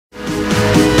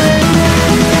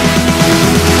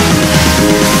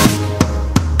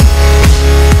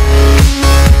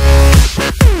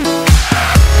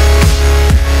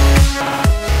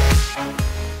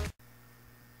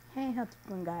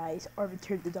guys,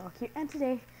 Arbiter the dog here, and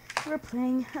today we're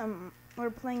playing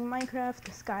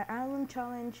Minecraft Sky Island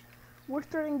Challenge. We're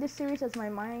starting this series as my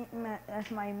main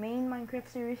Minecraft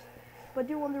series. But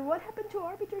you wonder what happened to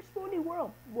Arbiter's boney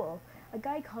world? Well, a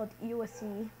guy called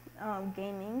USC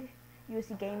Gaming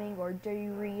or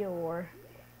Jerry or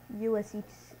USC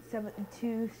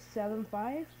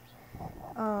 7275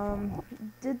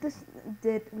 did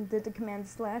the command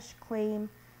 /claim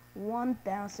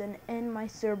 1000 in my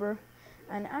server,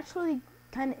 and actually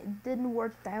kind of didn't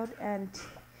work out, and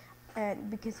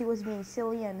because he was being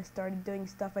silly and started doing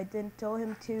stuff I didn't tell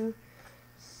him to,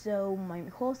 so my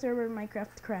whole server in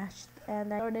Minecraft crashed,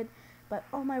 and I started. But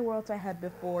all my worlds I had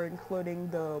before, including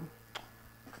the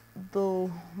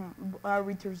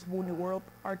Arbiter's boney world,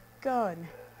 are gone.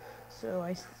 So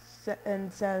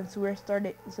since I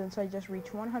just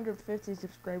reached 150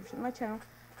 subscribers on my channel,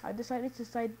 I decided to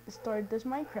start this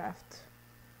Minecraft.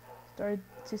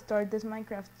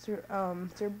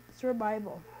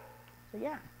 Survival. So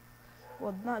yeah,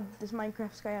 well, not this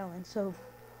Minecraft Sky Island. So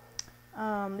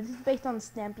this is based on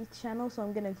Stampy's channel. So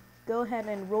I'm gonna go ahead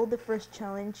and roll the first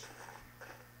challenge.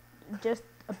 Just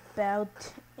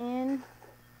about in.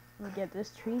 Let me get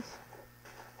this trees.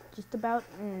 Just about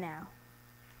now.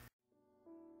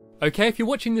 Okay, if you're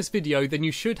watching this video, then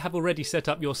you should have already set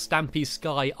up your Stampy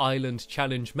Sky Island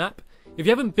challenge map. If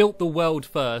you haven't built the world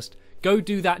first, go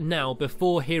do that now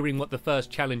before hearing what the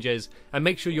first challenge is, and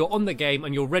make sure you're on the game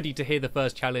and you're ready to hear the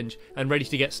first challenge and ready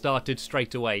to get started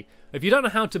straight away. If you don't know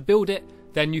how to build it,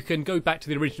 then you can go back to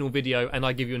the original video and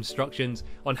I give you instructions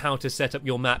on how to set up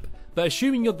your map. But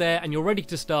assuming you're there and you're ready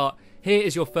to start, here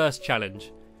is your first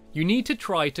challenge. You need to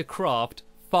try to craft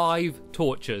 5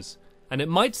 torches. And it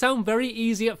might sound very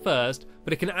easy at first,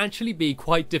 but it can actually be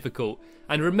quite difficult.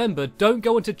 And remember, don't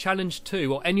go into challenge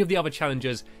 2 or any of the other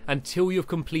challenges until you've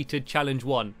completed challenge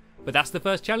 1. But that's the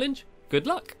first challenge. Good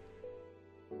luck.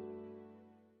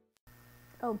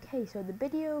 Okay, so the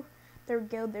video, there we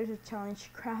go, there's a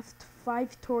challenge, craft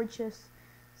 5 torches.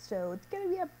 So it's gonna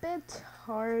be a bit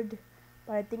hard,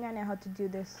 but I think I know how to do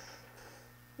this.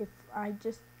 If I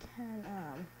just can,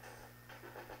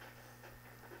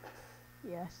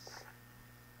 yes.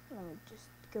 Let me just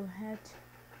go ahead.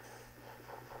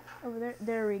 Over there.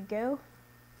 There we go.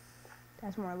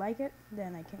 That's more like it.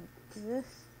 Then I can do this.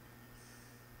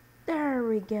 There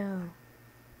we go.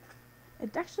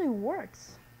 It actually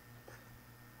works.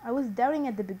 I was doubting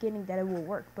at the beginning that it will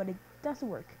work, but it does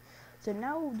work. So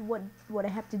now what I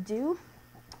have to do,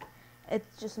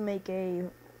 it's just make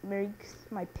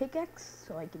my pickaxe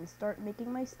so I can start making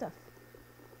my stuff.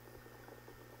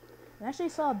 I actually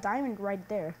saw a diamond right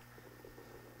there.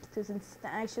 So since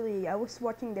actually I was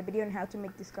watching the video on how to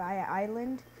make the Sky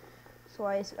Island, so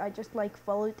I just like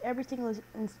followed every single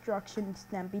instruction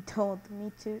Stampy told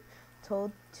me to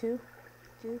do.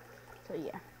 So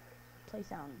yeah, place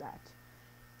down that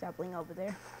sapling over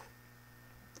there.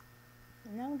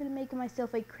 And now I'm gonna make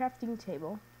myself a crafting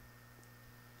table.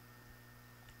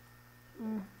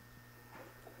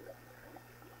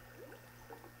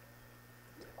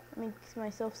 Make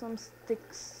myself some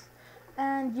sticks.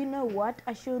 And you know what?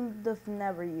 I shouldn't have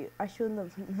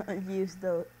used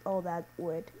all that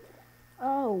wood.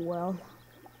 Oh well.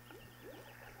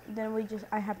 Then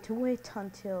I have to wait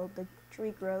until the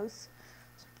tree grows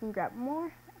so I can grab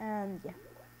more, and yeah.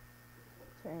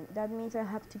 So that means I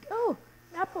have to oh,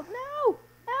 apple, no!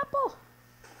 Apple!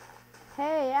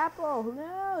 Hey, apple,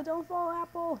 no, don't fall,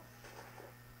 apple.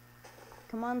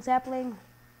 Come on, sapling.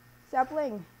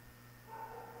 Sapling.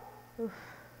 Oof.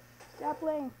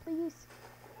 Sapling, please.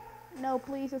 No,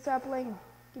 please, a sapling.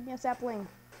 Give me a sapling.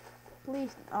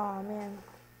 Please. Oh man.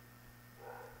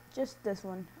 Just this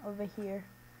one over here.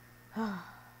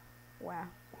 Wow.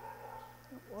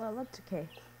 Well, that's okay.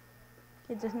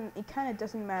 It kind of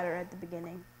doesn't matter at the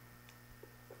beginning.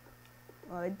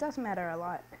 Well, it does matter a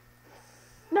lot.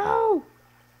 No!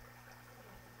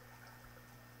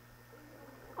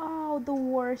 Oh, the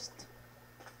worst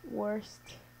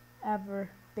ever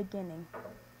beginning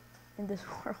in this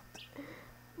world.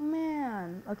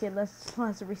 Man. Okay, let's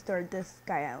restart this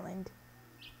Sky Island.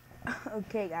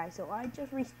 Okay guys, so I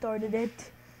just restarted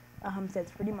it.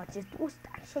 That's pretty much it. It was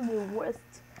actually the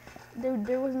worst.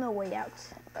 There was no way out.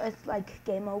 It's like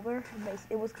game over.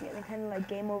 It was kind of like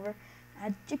game over.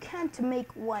 And you can't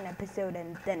make one episode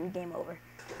and then game over.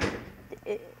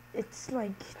 It's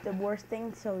like the worst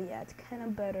thing. So yeah, it's kind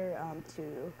of better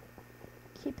to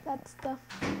keep that stuff.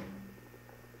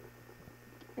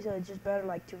 So it's just better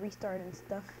like to restart and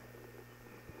stuff.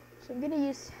 So I'm gonna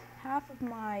use half of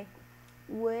my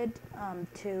wood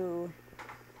to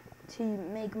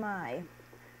make my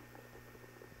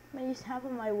I'm gonna use half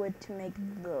of my wood to make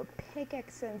the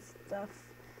pickaxe and stuff,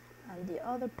 and the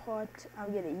other part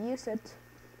I'm gonna use it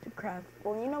to craft.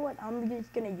 Well, you know what? I'm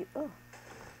just gonna use. Oh,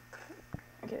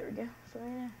 okay, there we go. So I'm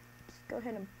gonna just go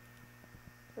ahead and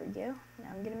there we go.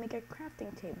 Now I'm gonna make a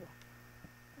crafting table.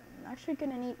 I'm actually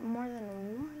gonna need more than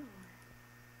one.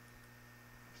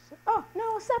 So, oh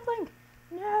no, a sapling!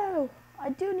 No, I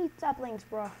do need saplings,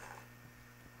 bro.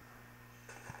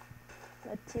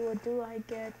 Let's see, what do I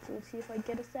get? Let's see if I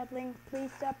get a sapling.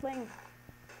 Please, sapling.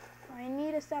 I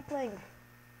need a sapling.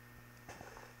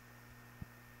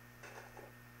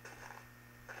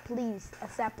 Please, a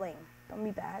sapling. Don't be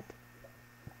bad.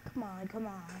 Come on, come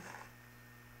on.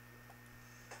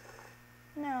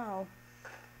 No.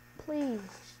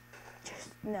 Please. Just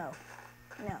no.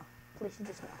 No. Please,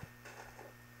 just no.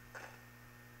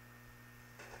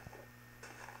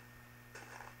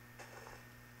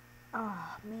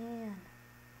 Oh, man.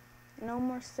 No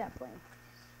more sapling.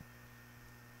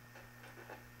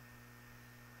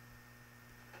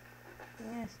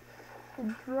 Yes.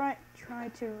 Try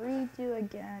to redo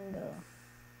again, though.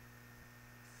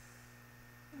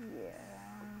 Yeah.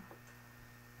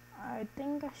 I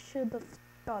think I should have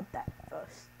thought that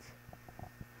first.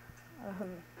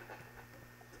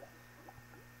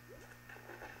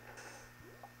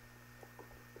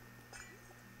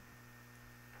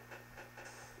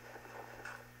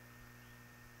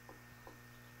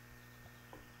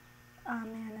 Oh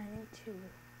man, I need to.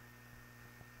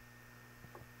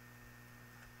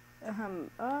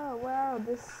 Oh wow,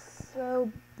 this is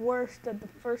so worse than the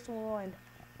first one.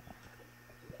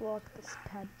 Block this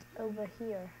pad over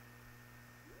here.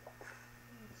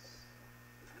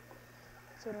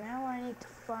 So now I need to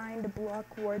find a block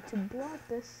where to block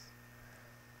this.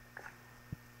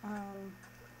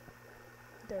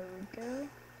 There we go.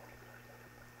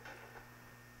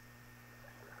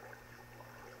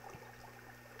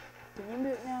 Can you do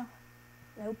it now?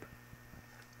 Nope.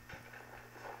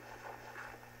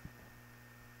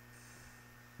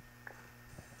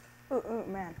 Oh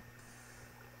man.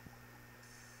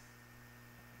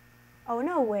 Oh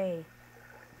no way.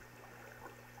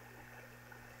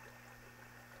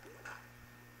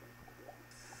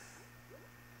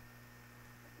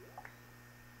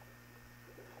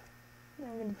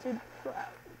 I'm gonna do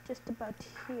just about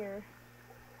here.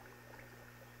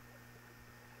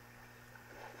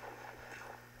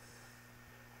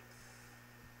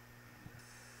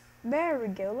 There we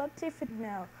go. Let's see if it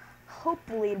now.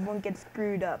 Hopefully it won't get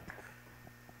screwed up.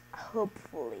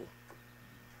 Hopefully.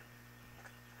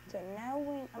 So now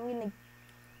I'm gonna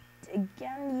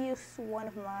again use one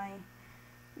of my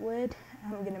wood.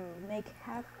 I'm gonna make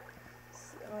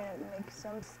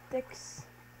some sticks.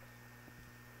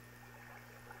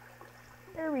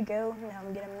 There we go. Now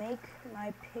I'm gonna make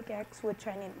my pickaxe, which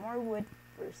I need more wood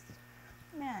first.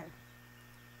 Man.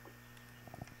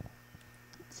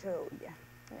 So yeah.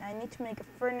 I need to make a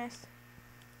furnace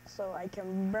so I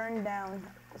can burn down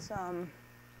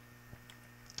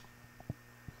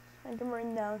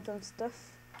some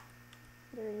stuff.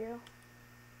 There you go.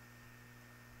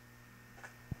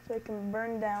 So I can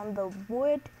burn down the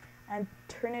wood and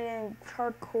turn it into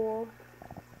charcoal.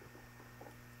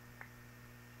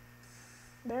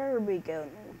 There we go.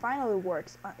 It finally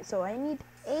works. So I need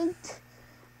 8.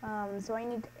 So I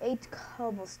need 8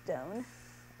 cobblestone.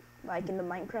 Like in the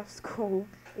Minecraft school,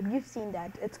 if you've seen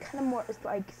that, it's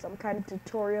like some kind of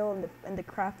tutorial in the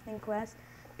crafting class,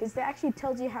 because it actually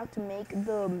tells you how to make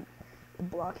the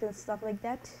blocks and stuff like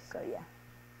that. So yeah,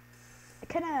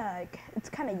 it's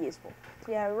kind of useful.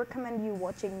 So yeah, I recommend you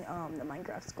watching the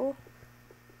Minecraft school.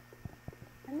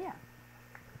 And yeah,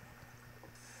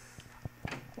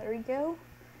 there we go.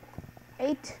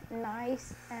 8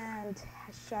 nice and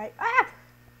shiny. Ah,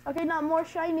 okay, not more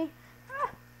shiny.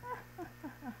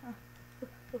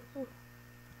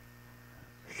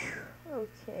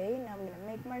 Okay, now I'm gonna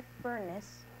make my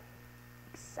furnace.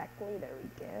 Exactly, there we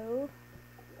go.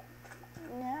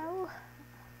 Now,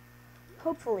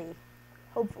 hopefully,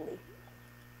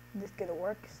 this is gonna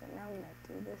work. So now I'm gonna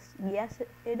do this. Yes,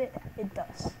 it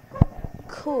does.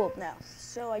 Cool. Now,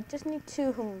 so I just need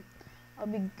to. I'll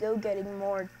be getting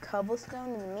more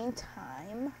cobblestone in the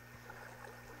meantime.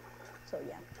 So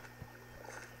yeah,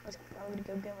 I'm gonna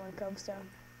go get more cobblestone.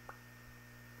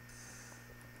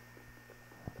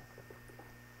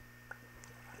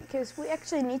 Because we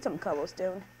actually need some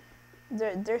cobblestone.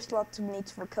 There's lots of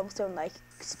needs for cobblestone, like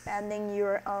expanding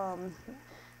your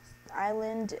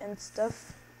island and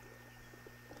stuff.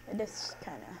 It is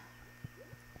kind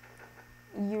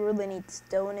of, you really need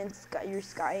stone in your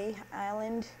sky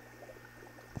island,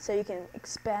 so you can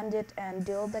expand it and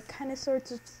do all that kind of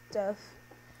sorts of stuff.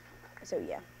 So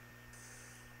yeah.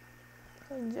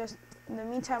 Just in the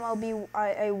meantime,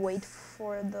 I wait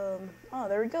for the. Oh,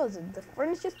 there it goes. The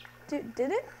furnace just did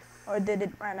it, or did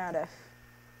it run out of?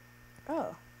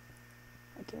 Oh,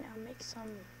 I can now make some.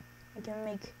 I can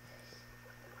make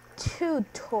 2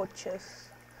 torches.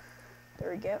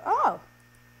 There we go. Oh,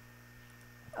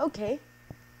 okay.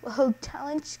 Well,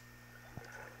 challenge.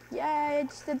 Yeah, I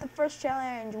just did the first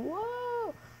challenge.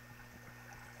 Whoa!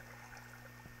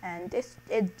 And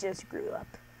it just grew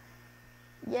up.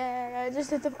 Yeah, I just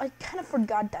did I kind of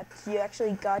forgot that you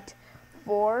actually got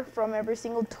 4 from every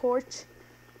single torch.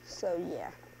 So yeah,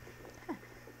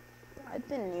 I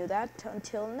didn't knew that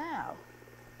until now.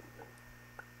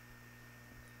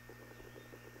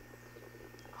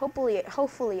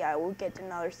 Hopefully I will get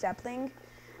another sapling,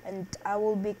 and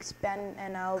I'll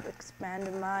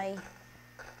expand my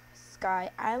Sky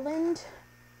Island.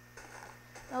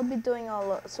 I'll be doing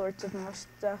all sorts of more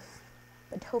stuff,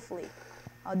 but hopefully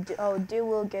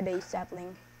we'll get a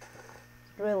sapling.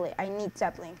 Really, I need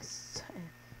saplings.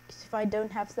 Because if I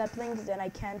don't have saplings, then I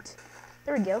can't.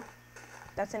 There we go.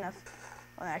 That's enough.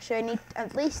 Well, actually, I need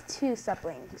at least 2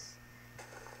 saplings.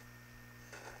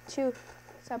 2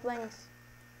 saplings.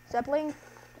 Sapling?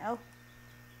 No.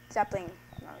 Sapling.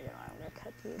 No, I'm gonna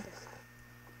cut you this.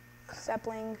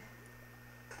 Sapling.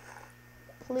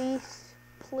 Please.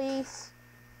 Please.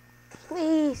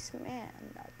 Please. Man,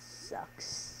 that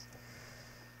sucks.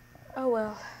 Oh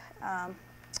well.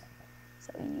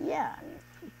 So yeah.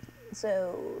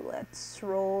 So let's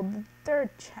roll the 3rd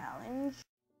challenge.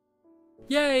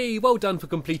 Yay! Well done for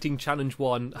completing challenge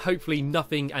 1. Hopefully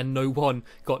nothing and no one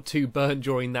got too burnt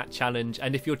during that challenge.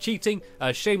 And if you're cheating,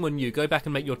 shame on you. Go back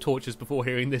and make your torches before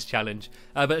hearing this challenge.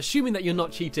 But assuming that you're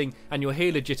not cheating and you're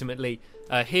here legitimately,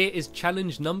 here is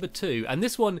challenge number 2. And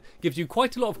this one gives you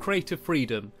quite a lot of creative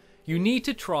freedom. You need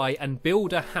to try and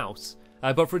build a house.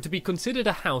 But for it to be considered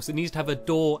a house, it needs to have a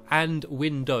door and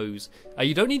windows.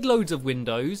 You don't need loads of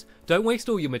windows, don't waste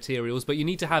all your materials, but you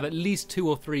need to have at least 2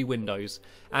 or 3 windows.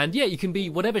 And yeah, you can be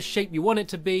whatever shape you want it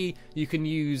to be, you can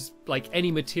use like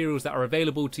any materials that are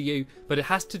available to you, but it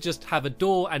has to just have a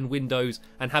door and windows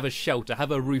and have a shelter, have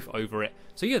a roof over it.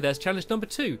 So yeah, there's challenge number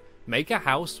 2. Make a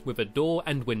house with a door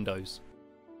and windows.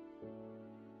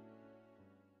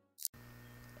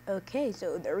 Okay,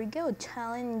 so there we go.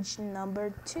 Challenge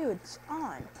number 2. It's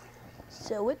on.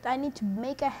 So I need to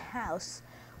make a house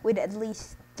with at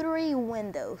least 3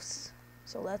 windows.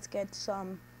 So let's get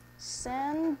some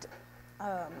sand.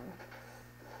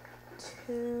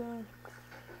 2,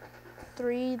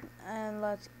 3, and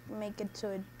let's make it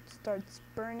so it starts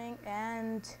burning.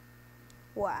 And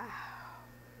wow,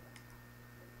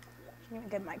 I'm gonna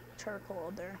get my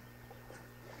charcoal there.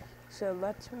 So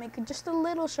let's make it just a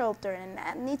little shelter, and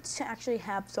that needs to actually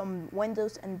have some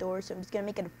windows and doors. So I'm just gonna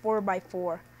make it a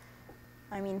 4x4.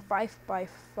 I mean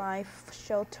 5x5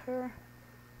 shelter.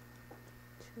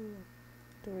 2,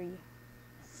 3,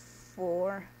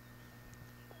 4.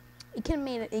 It can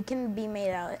be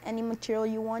made out of any material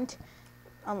you want.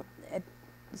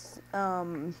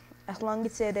 As long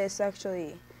as it is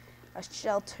actually a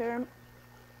shelter,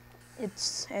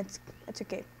 it's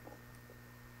okay.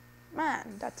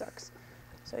 Man, that sucks.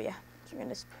 So yeah, so we're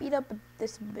gonna speed up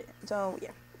this bit. So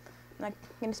yeah, I'm not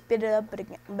gonna speed it up,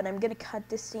 but I'm gonna cut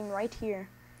this scene right here.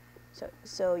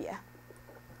 So yeah,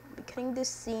 I'll be cutting this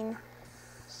scene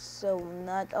so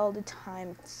not all the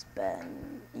time it's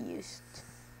been used.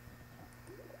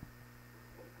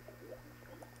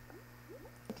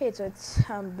 Okay, so it's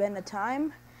been a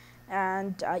time,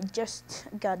 and I just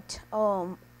got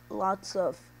lots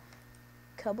of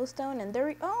cobblestone, and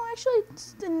there. Actually,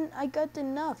 I got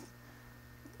enough.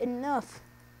 I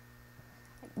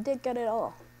did get it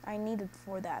all I needed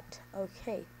for that.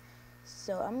 Okay,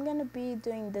 so I'm gonna be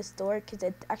doing this door because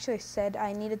it actually said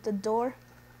I needed the door.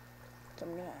 So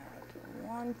I'm gonna do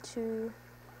 1, 2,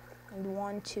 and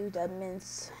 1, 2. That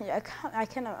means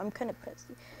I'm kind of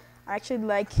pissy. I actually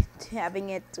like having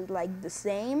it like the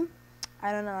same.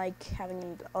 I don't like having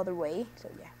it the other way. So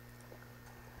yeah.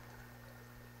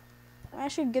 I'm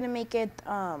actually gonna make it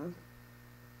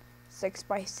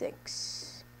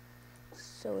 6x6.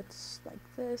 So it's like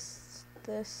this.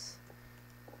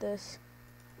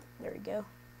 There we go.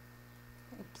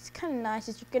 It's kind of nice.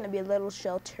 It's gonna be a little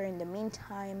shelter in the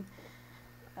meantime.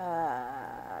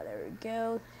 There we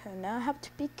go. And now I have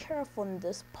to be careful in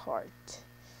this part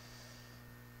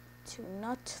to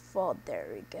not fall. There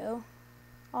we go.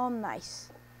 All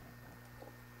nice.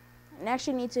 And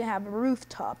actually need to have a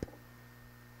rooftop.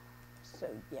 So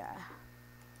yeah,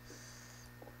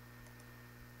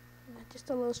 just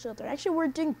a little shelter. Actually, we're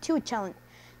doing 2 challenges.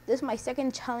 This is my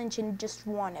 2nd challenge in just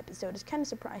 1 episode. It's kind of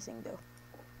surprising though.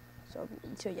 So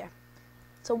yeah,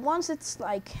 So once it's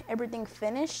like everything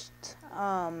finished,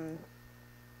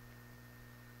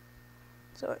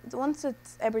 so once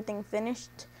it's everything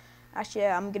finished, actually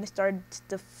I'm gonna start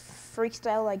the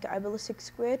freestyle like Ballistic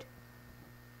Squid.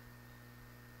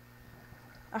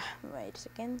 Wait a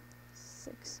second.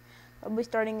 6. I'll be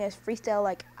starting this freestyle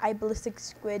like Ballistic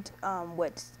Squid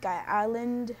with Sky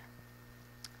Island,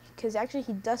 because actually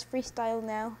he does freestyle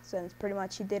now since pretty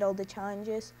much he did all the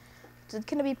challenges. So it's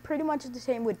gonna be pretty much the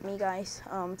same with me, guys.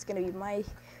 It's gonna be my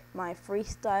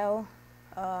freestyle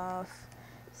of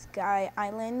Sky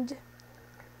Island.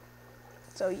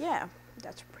 So yeah,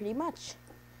 that's pretty much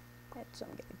it. So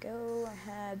I'm gonna go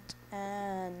ahead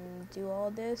and do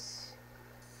all this.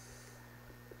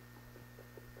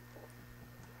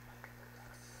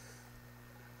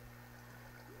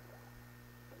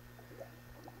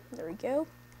 There we go.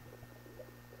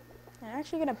 I'm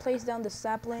actually gonna place down the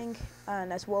sapling,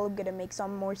 and as well I'm gonna make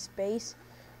some more space.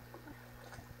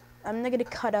 I'm not gonna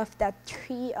cut off that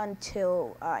tree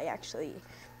until I actually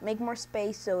make more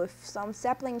space, so if some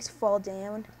saplings fall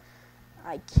down,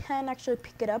 I can actually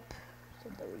pick it up. So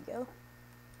there we go.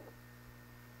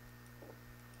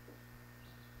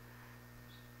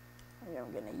 And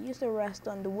I'm gonna use the rest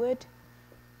on the wood,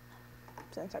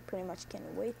 since I pretty much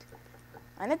can't wait.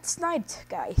 And it's night,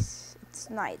 guys.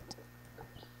 It's night.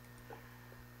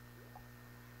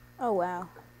 Oh wow,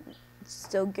 it's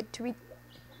still good to read.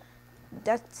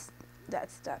 That's that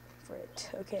for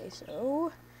it. Okay,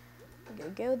 so I'm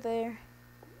gonna go there.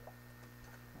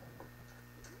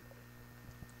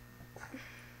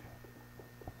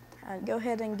 And go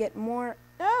ahead and get more.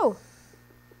 No!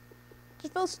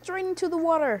 Just fell straight into the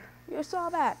water. You saw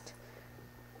that.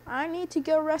 I need to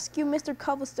go rescue Mr.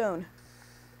 Cobblestone.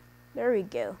 There we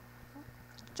go.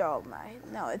 It's all nice.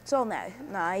 No, it's all nice.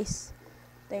 Nice.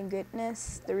 Thank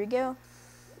goodness. There we go.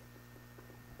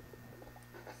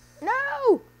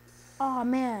 No! Oh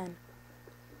man.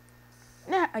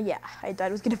 Nah, yeah, I thought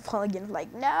it was gonna fall again.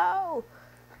 Like, no!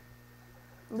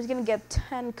 I was gonna get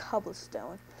 10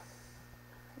 cobblestone.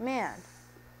 Man.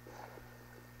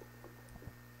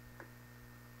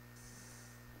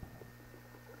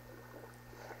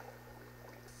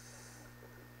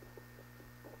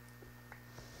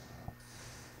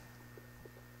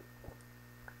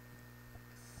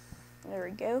 There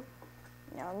we go.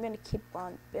 Now I'm gonna keep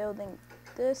on building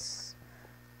this.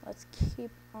 Let's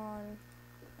keep on.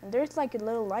 And there's like a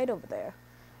little light over there.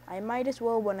 I might as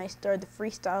well, when I start the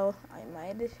freestyle, I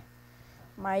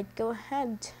might go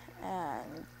ahead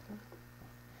and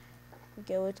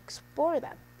go explore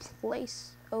that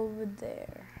place over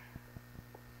there.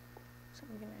 So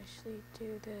I'm gonna actually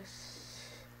do this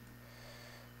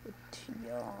with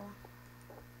y'all.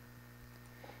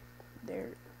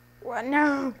 There. What?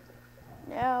 No!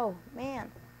 No,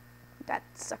 man. That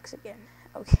sucks again.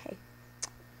 Okay.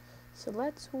 So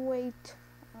let's wait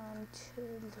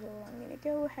until I'm gonna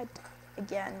go ahead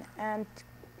again, and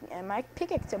my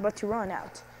pickaxe is about to run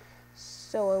out.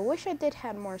 So I wish I did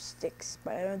have more sticks,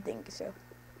 but I don't think so.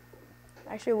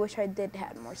 Actually, I wish I did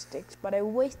have more sticks, but I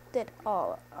wasted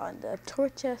all on the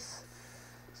torches.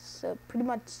 So pretty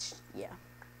much, yeah.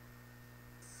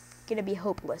 Gonna be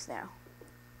hopeless now.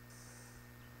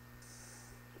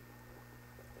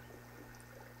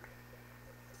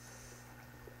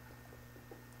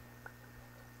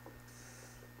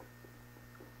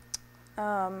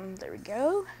 There we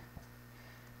go.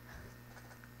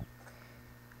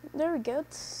 There we go.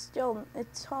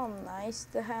 It's all nice.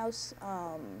 The house.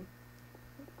 Yeah.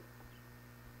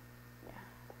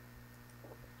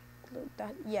 Look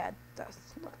that. Yeah, it does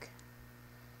look.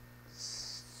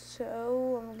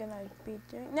 So I'm gonna be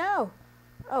doing. No.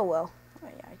 Oh well. Oh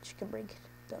yeah, I just can break it,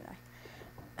 don't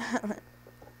I?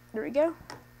 There we go.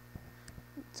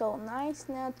 It's all nice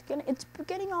now. It's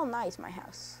getting all nice. My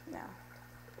house now.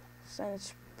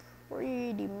 Since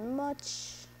pretty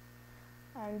much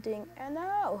I'm doing.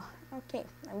 No. Okay.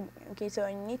 Okay. So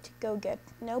I need to go get.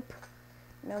 Nope.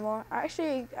 No more.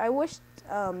 Actually, I wish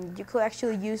you could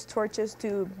actually use torches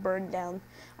to burn down.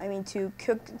 I mean, to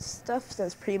cook stuff.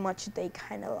 Since pretty much they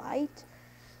kind of light.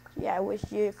 Yeah, I wish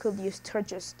you could use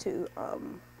torches to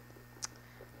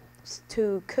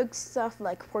cook stuff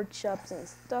like pork chops and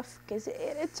stuff. Cause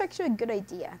it's actually a good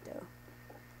idea though.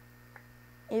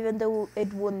 Even though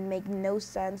it wouldn't make no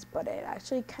sense, but it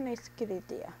actually kind of is a good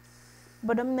idea.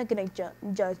 But I'm not gonna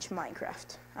judge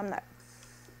Minecraft. I'm not.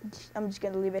 I'm just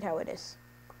gonna leave it how it is.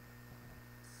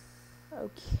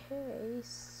 Okay,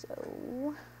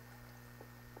 so.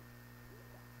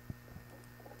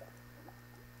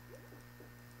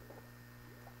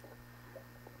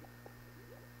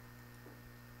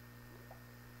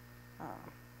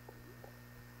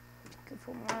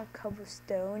 for more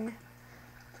cobblestone.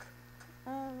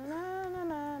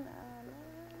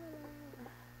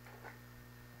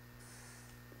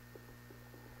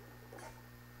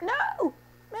 No!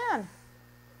 Man!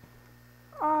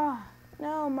 Ah,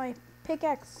 no, my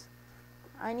pickaxe.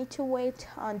 I need to wait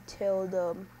until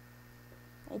the...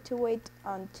 I need to wait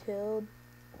until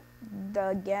the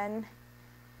again...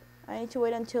 I need to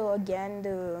wait until again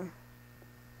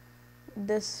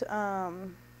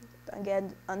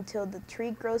again until the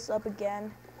tree grows up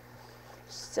again.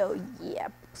 So yeah,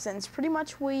 since pretty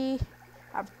much we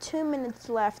have 2 minutes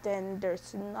left and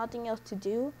there's nothing else to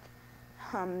do,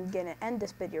 I'm gonna end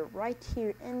this video right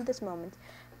here in this moment.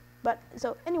 But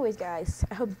so anyways guys,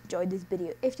 I hope you enjoyed this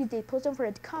video. If you did, please don't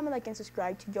forget to comment, like, and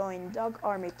subscribe to join Dog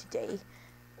Army today.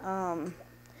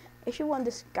 If you want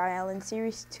this Sky Island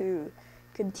series to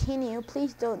continue,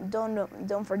 please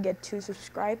don't forget to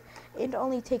subscribe. It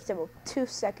only takes about 2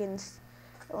 seconds.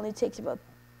 It only takes about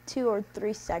 2 or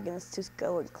 3 seconds to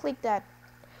go and click that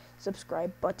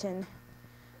subscribe button.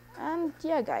 And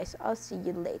yeah guys, I'll see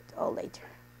you later.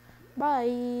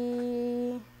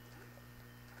 Bye.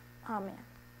 Oh man,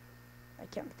 I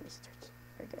can't make any starts.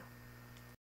 There we go.